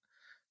up that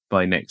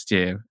by next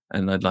year,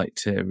 and I'd like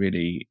to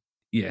really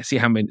see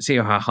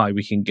how high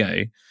we can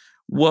go.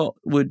 What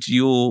would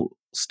your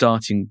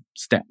starting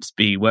steps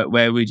be?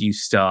 Where would you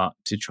start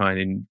to try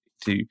and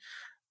to?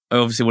 I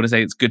obviously want to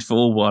say it's good for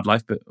all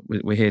wildlife, but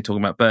we're here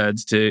talking about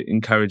birds, to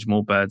encourage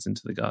more birds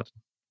into the garden.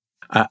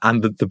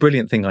 And the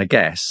brilliant thing, I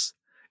guess,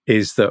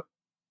 is that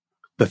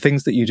the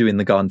things that you do in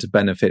the garden to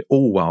benefit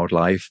all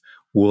wildlife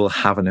will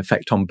have an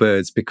effect on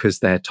birds because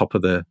they're top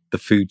of the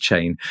food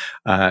chain.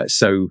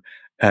 So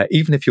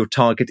even if your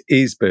target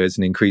is birds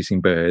and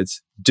increasing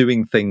birds,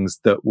 doing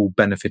things that will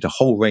benefit a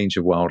whole range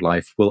of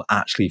wildlife will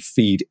actually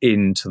feed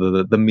into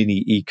the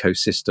mini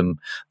ecosystem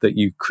that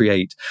you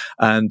create.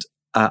 And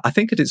I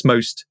think at its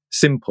most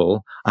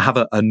simple, I have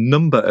a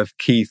number of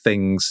key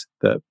things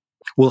that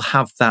will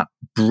have that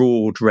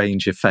broad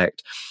range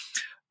effect.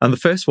 And the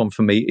first one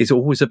for me is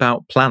always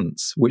about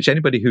plants, which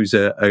anybody who's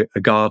a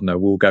gardener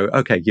will go,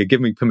 okay, you're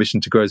giving me permission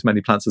to grow as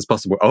many plants as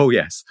possible. Oh,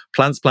 yes,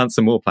 plants,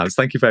 and more plants.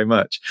 Thank you very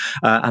much.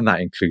 And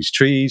that includes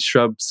trees,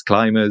 shrubs,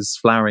 climbers,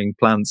 flowering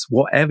plants.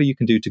 Whatever you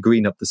can do to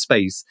green up the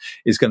space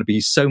is going to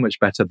be so much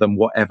better than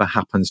whatever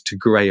happens to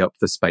grey up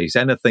the space.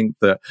 Anything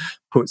that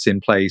puts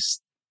in place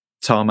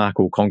tarmac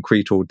or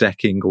concrete or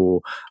decking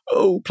or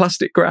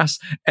plastic grass,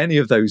 any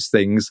of those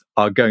things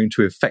are going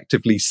to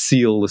effectively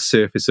seal the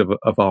surface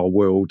of our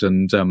world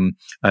and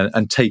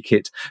take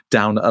it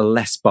down a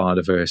less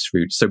biodiverse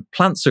route. So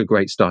plants are a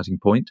great starting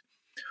point.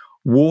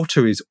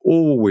 Water is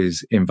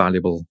always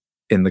invaluable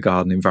in the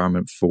garden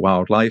environment for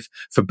wildlife.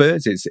 For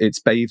birds, it's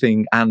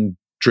bathing and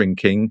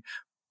drinking,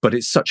 but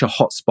it's such a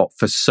hot spot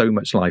for so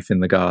much life in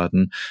the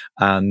garden.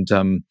 And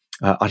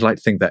I'd like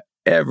to think that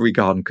every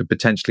garden could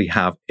potentially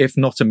have, if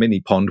not a mini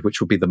pond, which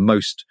would be the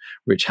most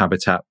rich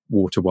habitat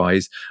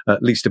water-wise,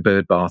 at least a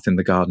bird bath in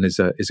the garden is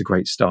a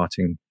great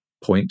starting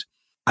point.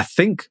 I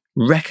think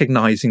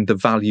recognizing the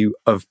value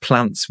of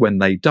plants when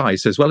they die.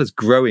 So as well as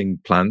growing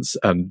plants,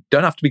 don't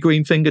have to be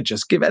green fingered,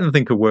 just give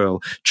anything a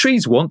whirl.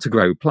 Trees want to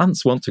grow,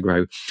 plants want to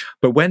grow.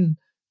 But when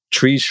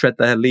trees shred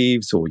their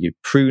leaves, or you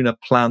prune a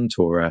plant,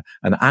 or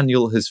an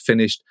annual has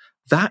finished,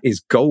 that is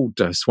gold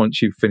dust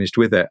once you've finished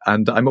with it.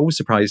 And I'm always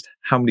surprised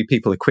how many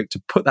people are quick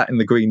to put that in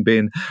the green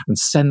bin and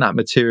send that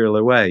material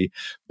away,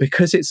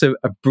 because it's a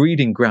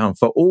breeding ground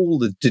for all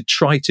the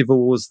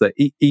detritivores that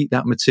eat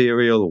that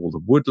material, all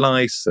the wood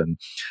lice,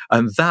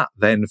 and that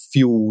then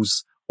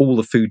fuels all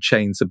the food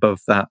chains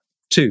above that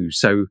too.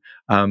 So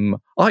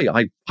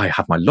I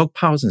have my log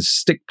piles and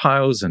stick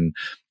piles and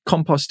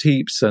compost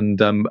heaps,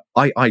 and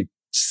I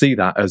see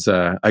that as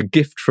a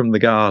gift from the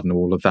garden,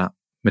 all of that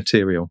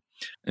material.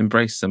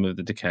 Embrace some of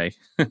the decay.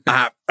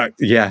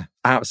 Yeah,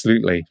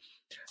 absolutely.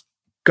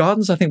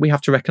 Gardens, I think we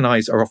have to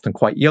recognise, are often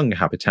quite young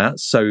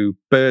habitats. So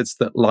birds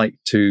that like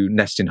to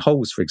nest in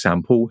holes, for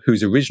example,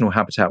 whose original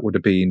habitat would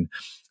have been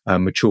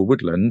mature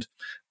woodland,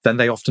 then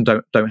they often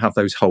don't have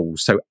those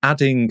holes. So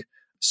adding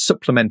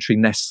supplementary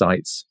nest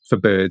sites for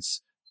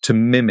birds to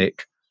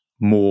mimic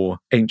more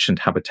ancient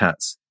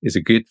habitats is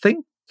a good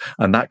thing.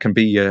 And that can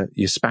be your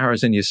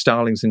sparrows and your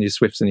starlings and your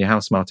swifts and your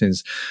house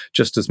martins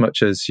just as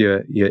much as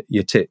your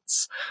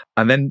tits.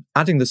 And then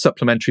adding the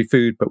supplementary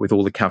food, but with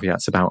all the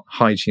caveats about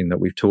hygiene that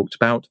we've talked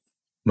about.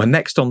 My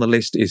next on the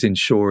list is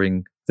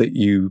ensuring that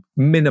you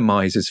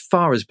minimize as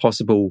far as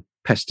possible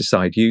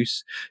pesticide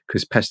use,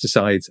 because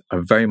pesticides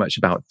are very much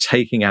about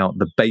taking out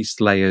the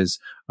base layers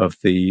of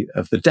the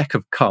deck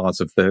of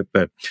cards, of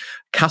the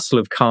castle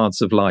of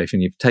cards of life.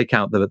 And you take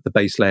out the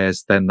base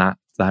layers, then that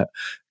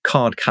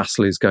card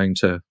castle is going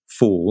to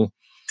fall.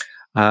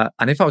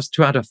 And if I was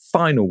to add a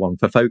final one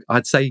for folk,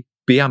 I'd say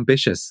be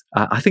ambitious.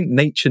 I think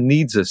nature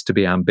needs us to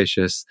be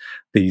ambitious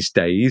these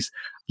days.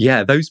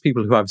 Yeah, those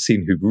people who I've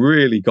seen who've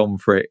really gone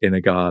for it in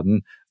a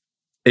garden,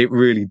 it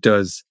really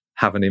does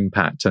have an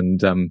impact. And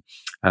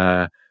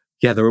there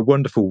are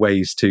wonderful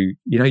ways to,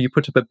 you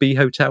put up a bee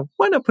hotel.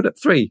 Why not put up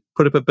 3?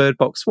 Put up a bird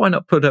box. Why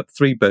not put up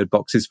 3 bird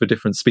boxes for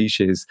different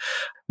species?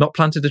 Not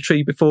planted a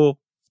tree before?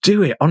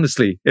 Do it.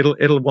 Honestly,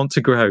 it'll want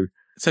to grow.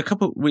 So a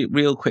couple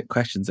real quick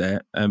questions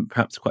there,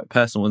 perhaps quite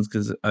personal ones,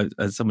 because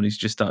as someone who's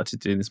just started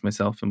doing this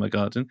myself in my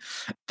garden,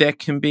 there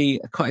can be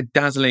quite a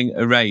dazzling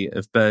array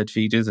of bird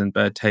feeders and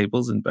bird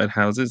tables and bird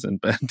houses and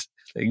bird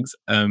things,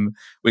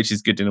 which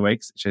is good in a way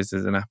because it shows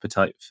there's an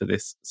appetite for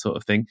this sort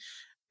of thing.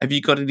 Have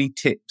you got any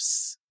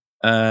tips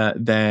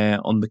there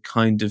on the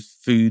kind of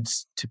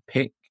foods to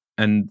pick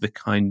and the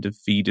kind of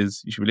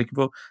feeders you should be looking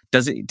for?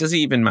 Does it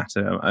even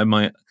matter? Am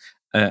I,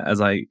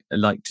 as I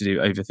like to do,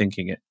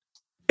 overthinking it?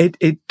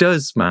 It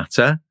does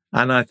matter.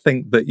 And I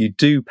think that you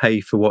do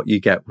pay for what you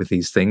get with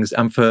these things.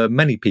 And for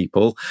many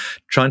people,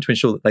 trying to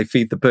ensure that they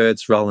feed the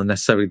birds rather than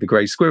necessarily the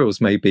grey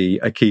squirrels may be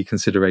a key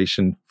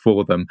consideration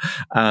for them.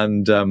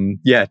 And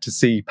to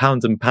see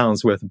pounds and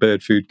pounds worth of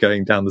bird food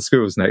going down the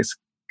squirrel's necks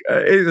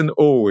isn't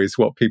always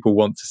what people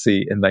want to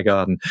see in their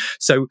garden.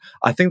 So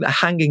I think that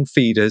hanging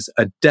feeders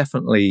are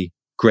definitely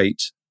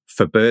great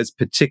for birds,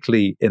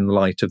 particularly in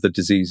light of the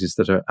diseases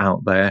that are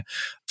out there.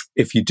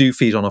 If you do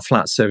feed on a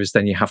flat surface,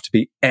 then you have to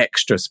be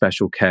extra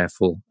special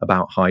careful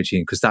about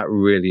hygiene, because that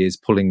really is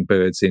pulling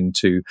birds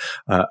into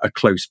a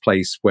close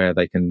place where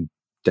they can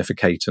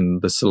defecate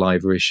and the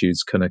saliva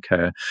issues can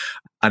occur.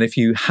 And if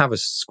you have a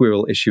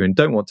squirrel issue and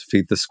don't want to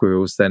feed the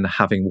squirrels, then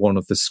having one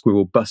of the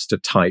squirrel buster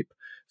type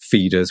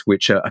feeders,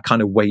 which are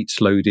kind of weight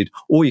loaded,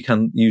 or you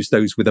can use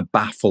those with a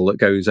baffle that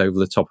goes over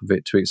the top of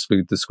it to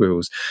exclude the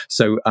squirrels.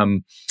 So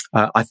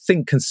I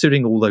think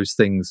considering all those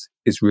things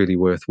is really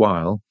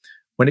worthwhile.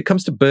 When it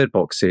comes to bird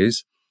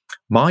boxes,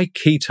 my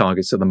key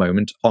targets at the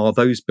moment are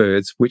those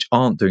birds which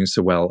aren't doing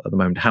so well at the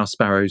moment, house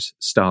sparrows,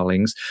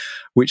 starlings,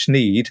 which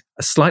need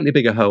a slightly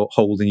bigger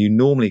hole than you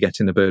normally get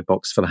in a bird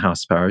box for the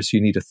house sparrows.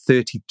 You need a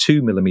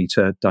 32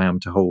 millimeter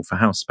diameter hole for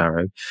house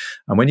sparrow.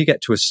 And when you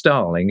get to a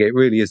starling, it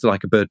really is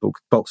like a bird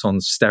box on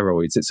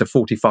steroids. It's a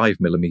 45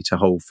 millimeter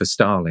hole for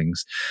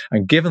starlings.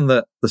 And given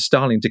that the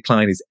starling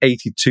decline is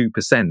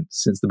 82%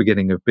 since the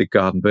beginning of Big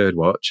Garden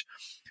Birdwatch,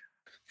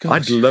 gosh,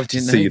 I'd love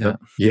to see that.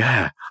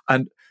 Yeah.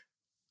 And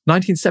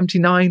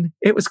 1979,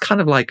 it was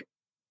kind of like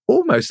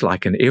almost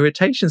like an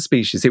irritation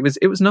species. It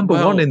was number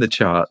one in the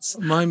charts.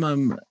 My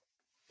mum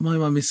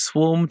is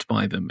swarmed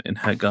by them in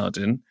her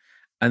garden,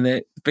 and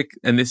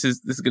this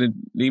is going to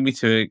lead me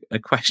to a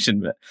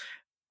question,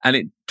 and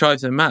it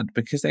drives her mad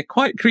because they're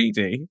quite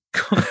greedy,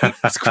 quite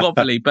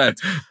squabbly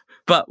birds,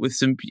 but with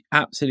some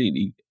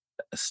absolutely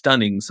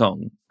stunning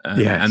song,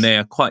 yes. And they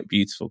are quite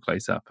beautiful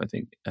close up. I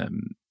think.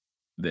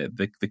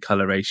 The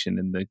coloration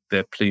and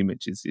the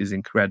plumage is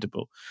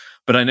incredible,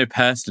 but I know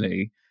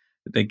personally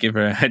that they give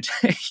her a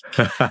headache.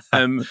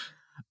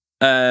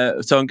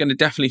 So I'm going to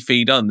definitely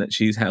feed on that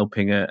she's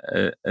helping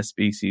a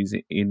species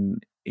at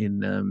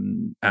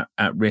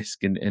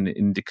risk and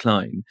in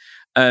decline.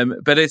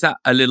 But is that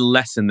a little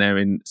lesson there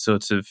in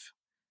sort of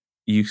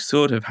you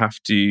sort of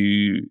have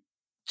to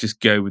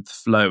just go with the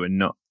flow and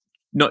not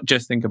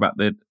just think about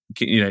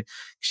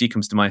she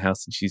comes to my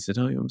house and she said,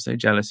 "Oh, I'm so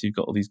jealous you've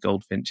got all these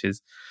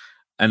goldfinches."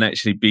 and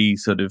actually be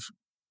sort of,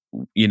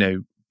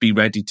 be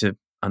ready to,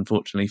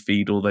 unfortunately,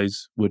 feed all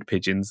those wood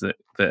pigeons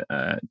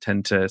that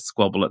tend to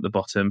squabble at the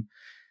bottom.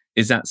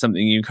 Is that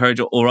something you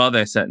encourage, or are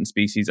there certain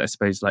species, I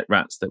suppose, like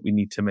rats, that we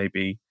need to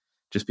maybe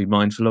just be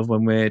mindful of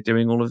when we're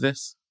doing all of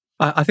this?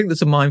 I think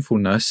there's a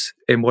mindfulness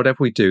in whatever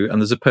we do,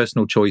 and there's a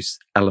personal choice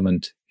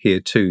element here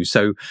too.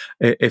 So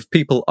if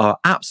people are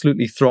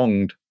absolutely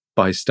thronged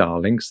by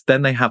starlings,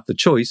 then they have the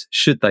choice,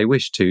 should they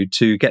wish to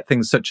get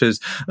things such as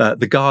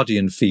the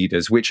guardian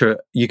feeders, which are,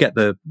 you get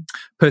the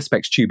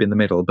perspex tube in the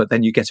middle, but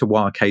then you get a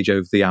wire cage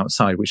over the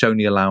outside, which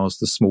only allows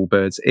the small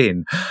birds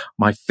in.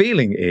 My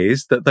feeling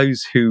is that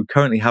those who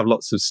currently have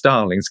lots of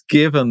starlings,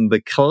 given the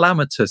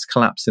calamitous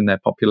collapse in their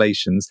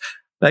populations,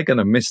 they're going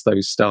to miss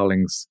those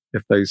starlings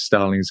if those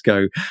starlings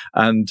go.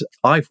 And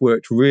I've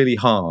worked really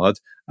hard.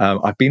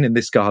 I've been in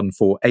this garden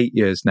for 8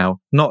 years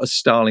now, not a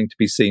starling to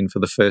be seen for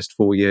the first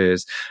 4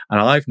 years.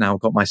 And I've now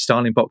got my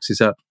starling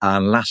boxes up.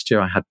 And last year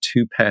I had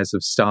 2 pairs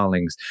of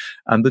starlings.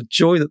 And the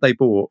joy that they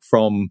brought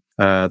from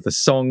the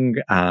song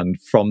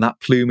and from that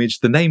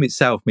plumage, the name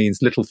itself means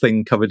little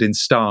thing covered in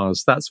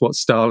stars. That's what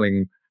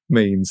starling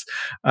means.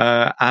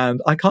 And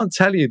I can't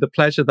tell you the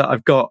pleasure that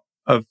I've got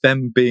of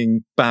them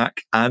being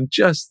back, and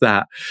just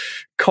that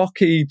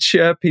cocky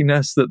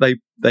chirpiness that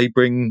they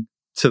bring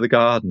to the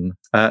garden.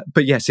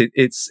 But yes,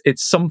 it's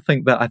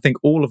something that I think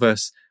all of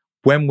us,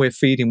 when we're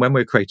feeding, when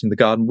we're creating the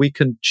garden, we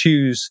can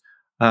choose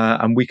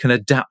and we can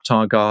adapt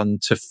our garden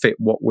to fit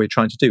what we're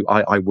trying to do.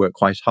 I work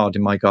quite hard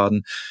in my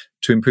garden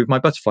to improve my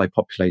butterfly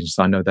populations.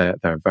 I know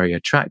they're very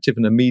attractive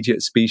and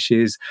immediate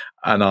species,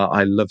 and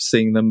I love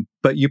seeing them,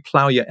 but you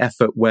plough your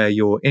effort where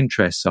your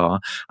interests are.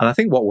 And I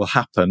think what will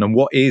happen, and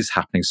what is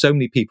happening, so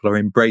many people are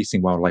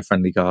embracing wildlife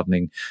friendly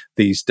gardening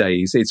these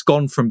days. It's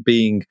gone from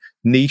being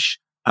niche,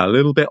 a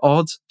little bit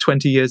odd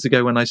 20 years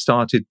ago when I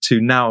started,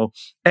 to now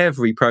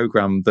every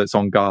program that's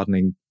on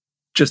gardening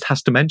just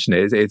has to mention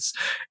it.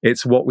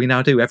 It's what we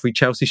now do. Every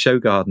Chelsea show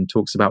garden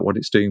talks about what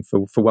it's doing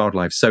for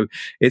wildlife. So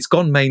it's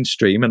gone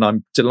mainstream, and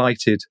I'm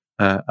delighted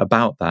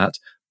about that.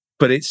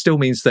 But it still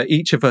means that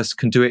each of us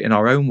can do it in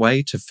our own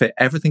way to fit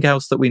everything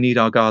else that we need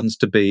our gardens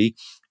to be.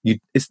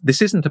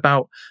 This isn't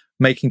about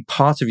making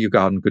part of your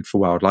garden good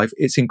for wildlife.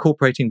 It's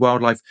incorporating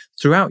wildlife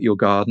throughout your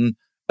garden,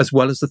 as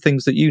well as the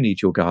things that you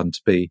need your garden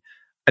to be.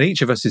 And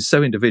each of us is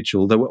so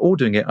individual that we're all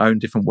doing it our own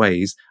different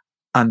ways.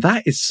 And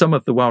that is some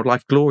of the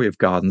wildlife glory of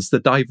gardens. The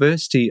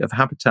diversity of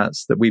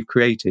habitats that we've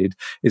created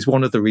is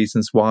one of the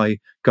reasons why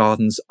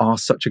gardens are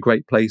such a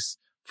great place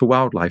for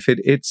wildlife.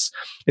 It's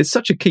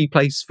such a key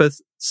place for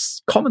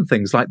common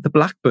things like the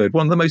blackbird,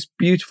 one of the most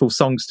beautiful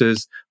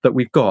songsters that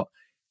we've got.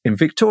 In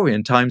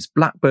Victorian times,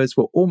 blackbirds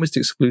were almost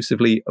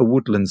exclusively a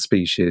woodland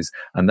species.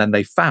 And then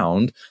they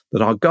found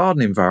that our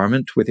garden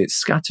environment, with its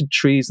scattered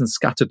trees and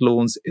scattered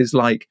lawns, it's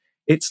like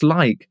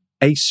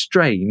a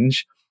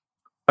strange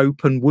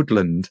open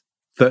woodland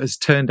that has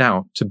turned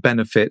out to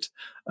benefit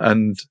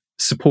and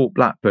support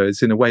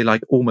blackbirds in a way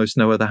like almost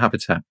no other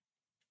habitat.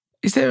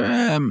 Is there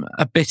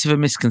a bit of a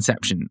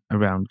misconception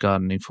around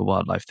gardening for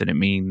wildlife, that it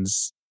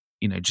means,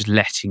 just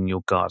letting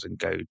your garden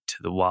go to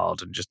the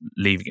wild and just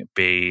leaving it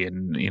be,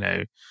 and,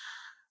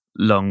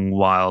 long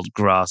wild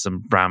grass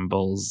and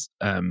brambles?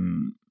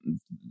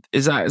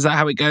 Is that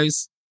how it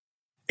goes?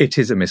 It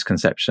is a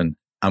misconception.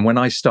 And when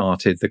I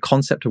started, the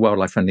concept of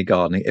wildlife friendly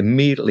gardening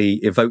immediately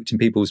evoked in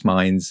people's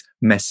minds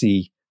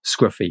messy,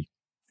 scruffy.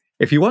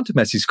 If you want a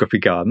messy, scruffy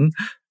garden,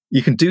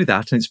 you can do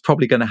that, and it's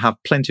probably going to have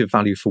plenty of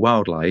value for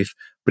wildlife.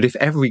 But if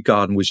every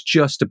garden was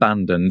just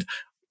abandoned,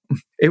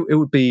 it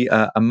would be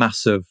a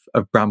mass of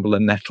bramble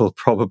and nettle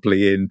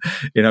probably in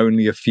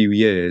only a few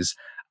years.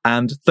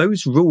 And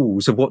those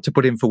rules of what to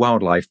put in for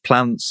wildlife,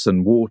 plants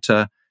and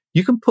water,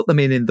 you can put them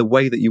in the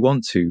way that you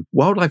want to.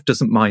 Wildlife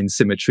doesn't mind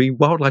symmetry.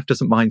 Wildlife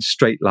doesn't mind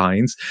straight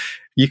lines.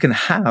 You can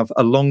have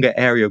a longer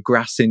area of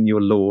grass in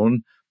your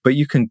lawn, but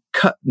you can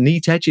cut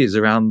neat edges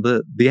around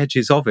the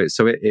edges of it.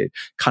 So it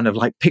kind of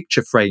like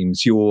picture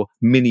frames your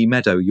mini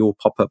meadow, your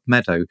pop-up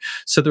meadow.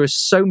 So there are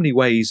so many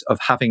ways of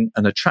having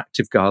an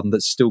attractive garden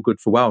that's still good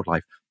for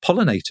wildlife.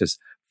 Pollinators,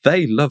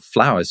 they love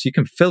flowers. You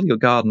can fill your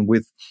garden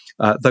with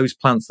those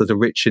plants that are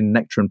rich in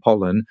nectar and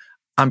pollen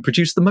and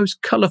produce the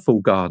most colourful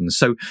gardens.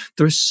 So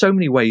there are so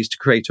many ways to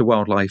create a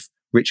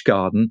wildlife-rich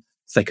garden.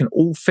 They can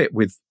all fit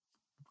with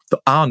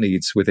our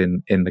needs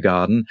within the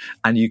garden,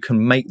 and you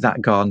can make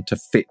that garden to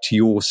fit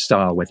your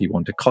style, whether you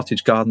want a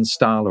cottage garden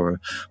style or a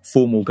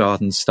formal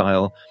garden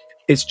style.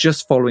 It's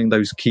just following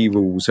those key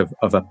rules of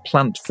a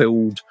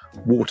plant-filled,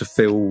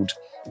 water-filled,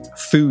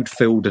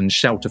 food-filled and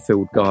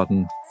shelter-filled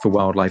garden for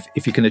wildlife.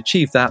 If you can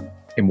achieve that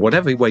in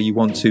whatever way you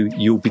want to,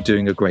 you'll be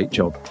doing a great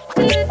job.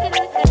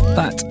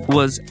 That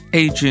was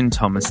Adrian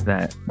Thomas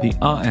there, the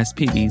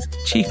RSPB's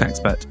chief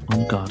expert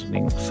on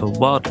gardening for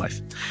wildlife.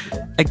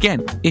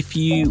 Again, if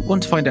you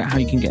want to find out how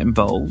you can get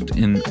involved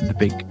in the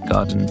Big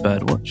Garden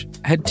Birdwatch,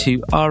 head to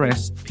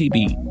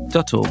rspb.org.uk.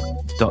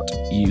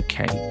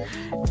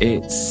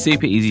 It's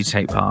super easy to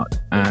take part,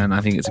 and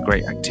I think it's a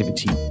great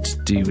activity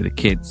to do with the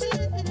kids.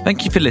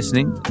 Thank you for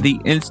listening. The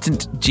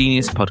Instant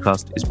Genius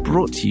podcast is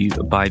brought to you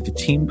by the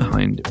team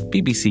behind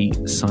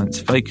BBC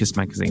Science Focus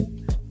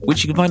magazine,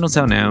 which you can find on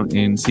sale now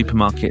in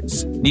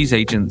supermarkets,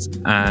 newsagents,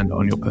 and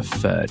on your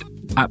preferred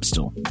app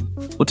store.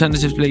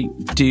 Alternatively,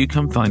 do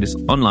come find us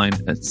online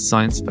at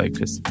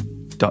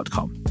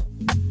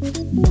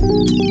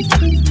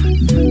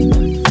sciencefocus.com.